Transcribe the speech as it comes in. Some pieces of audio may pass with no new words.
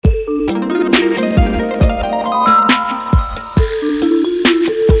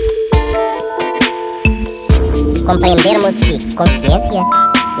compreendermos que consciência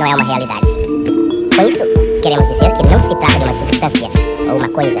não é uma realidade. Com isto, queremos dizer que não se trata de uma substância ou uma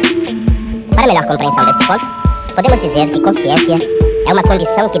coisa. Para melhor compreensão deste ponto, podemos dizer que consciência é uma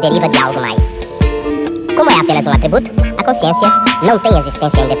condição que deriva de algo mais. Como é apenas um atributo, a consciência não tem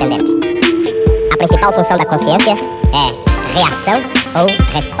existência independente. A principal função da consciência é reação ou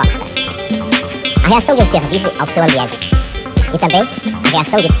resposta. A reação de um ser vivo ao seu ambiente. E também a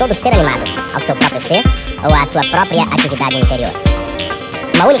reação de todo ser animado ao seu próprio ser ou à sua própria atividade interior.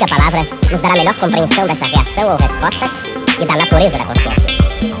 Uma única palavra nos dará melhor compreensão dessa reação ou resposta e da natureza da consciência.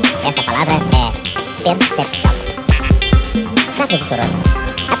 Essa palavra é percepção. Fracos e sorores,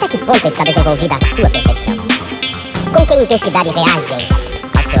 até que ponto está desenvolvida a sua percepção? Com que intensidade reagem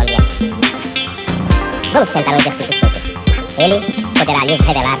ao seu ambiente? Vamos tentar um exercício simples. Ele poderá lhes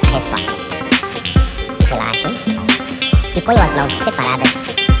revelar a resposta. Relaxem e ponham as mãos separadas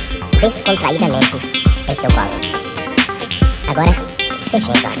descontraídamente em seu colo. Agora,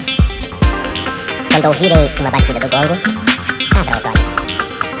 fechem os olhos. Quando ouvirem uma batida do gongo, abram os olhos.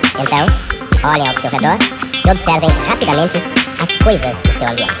 Então, olhem ao seu redor e observem rapidamente as coisas do seu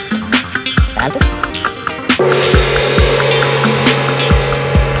ambiente. Prontos?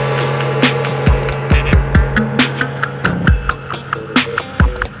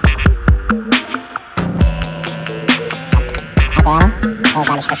 Agora, com os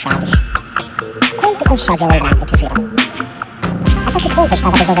olhos fechados, quanto conseguem olhar o que viram? Até que ponto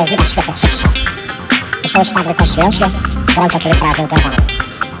estava desenvolvida a sua percepção? O seu estado de consciência durante aquele prazo intervalo?